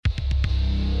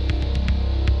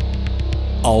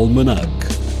Almanac.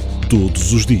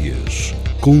 Todos os dias,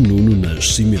 com Nuno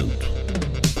Nascimento.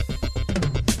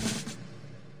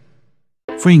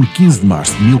 Foi em 15 de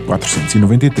março de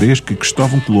 1493 que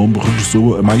Cristóvão Colombo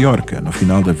regressou a Maiorca, no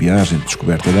final da viagem de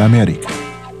descoberta da América.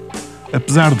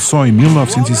 Apesar de só em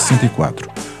 1964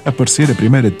 aparecer a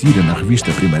primeira tira na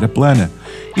revista Primeira Plana,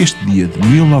 este dia de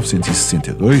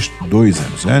 1962, 2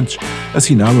 anos antes,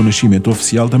 assinala o nascimento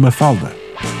oficial da Mafalda.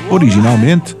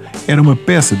 Originalmente, era uma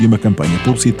peça de uma campanha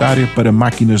publicitária para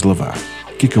máquinas de lavar,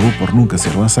 que acabou por nunca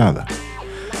ser lançada.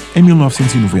 Em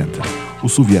 1990, o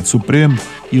Soviete Supremo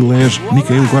elege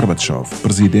Mikhail Gorbachev,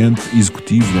 presidente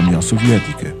executivo da União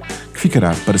Soviética, que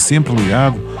ficará para sempre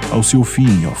ligado ao seu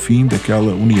fim, ao fim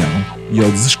daquela União e ao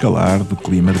desescalar do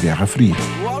clima de Guerra Fria.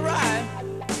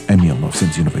 Em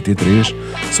 1993,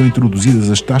 são introduzidas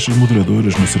as taxas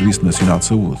moderadoras no Serviço Nacional de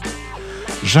Saúde.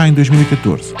 Já em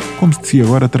 2014, como se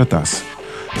agora tratasse,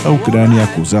 a Ucrânia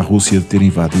acusa a Rússia de ter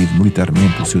invadido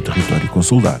militarmente o seu território com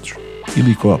soldados,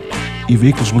 helicópteros e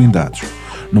veículos blindados,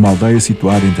 numa aldeia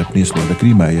situada entre a Península da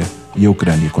Crimeia e a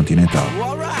Ucrânia continental.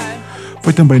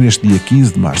 Foi também neste dia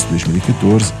 15 de março de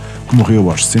 2014 que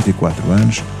morreu aos 64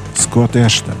 anos Scott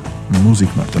Ashton,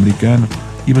 músico norte-americano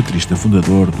e baterista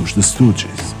fundador dos The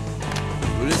Stooges.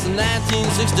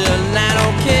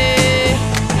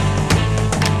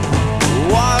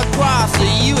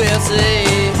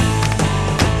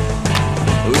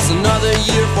 It's another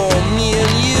year for me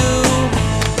and you.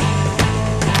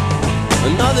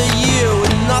 Another year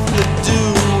with nothing to do.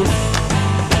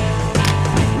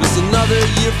 It's another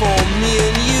year for me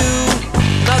and you.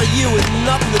 Another year with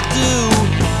nothing to do.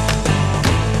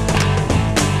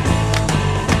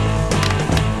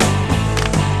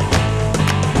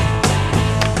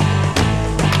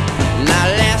 Now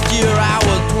last year I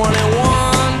was 21.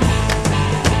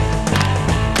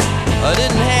 I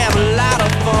didn't have a lot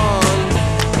of fun.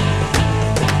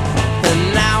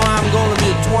 And now I'm gonna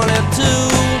be 22.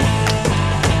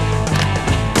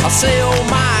 I say oh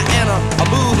my and a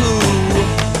boo-hoo.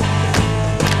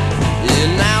 Yeah,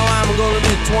 now I'm gonna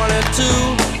be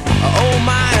 22. Oh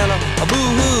my and a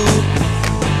boo-hoo.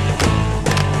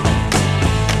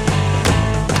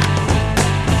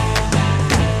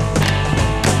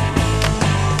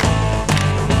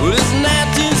 Well, it's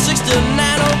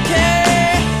 1969,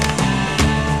 okay?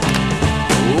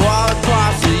 All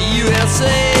across the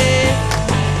USA.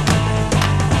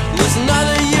 It's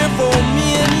another year for me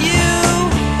and you.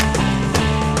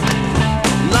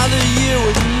 Another year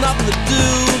with nothing to do.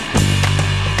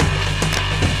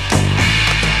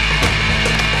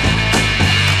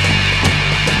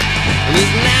 And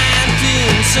it's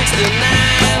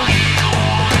 1969.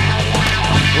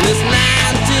 And it's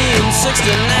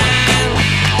 1969.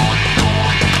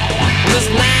 And it's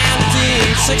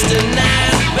 1969,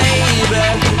 baby.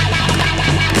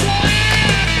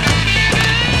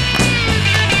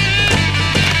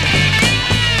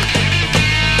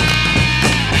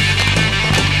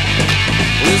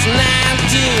 It's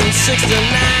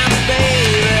 1969,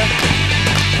 baby.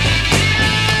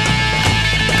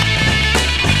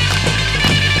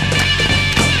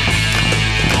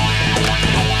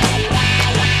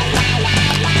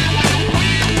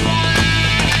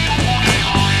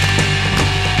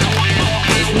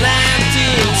 It's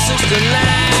 1969.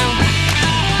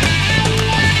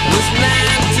 It's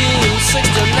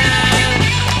 1969.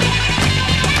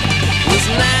 It's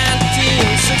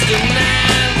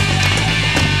 1969.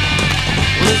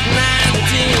 It's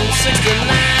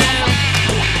 1969.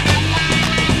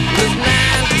 It's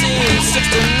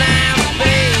 1969,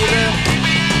 baby.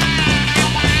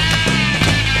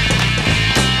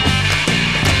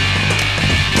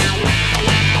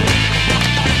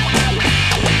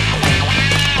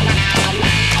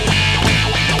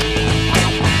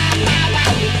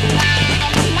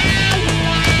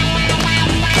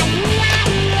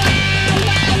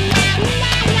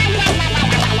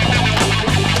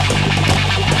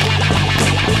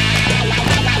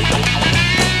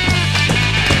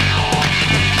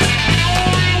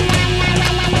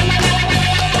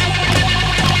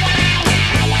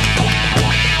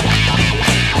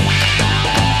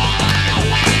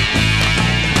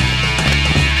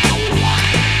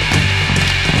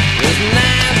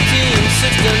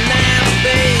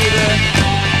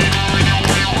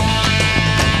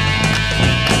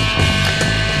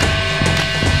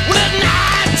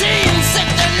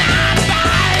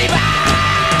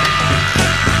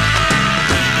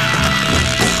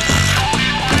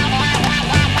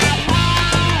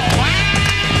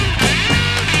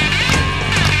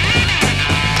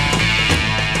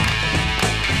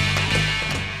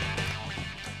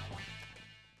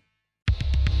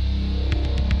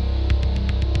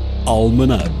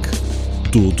 Almanac.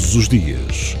 Todos os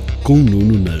dias, com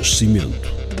Nuno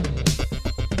Nascimento.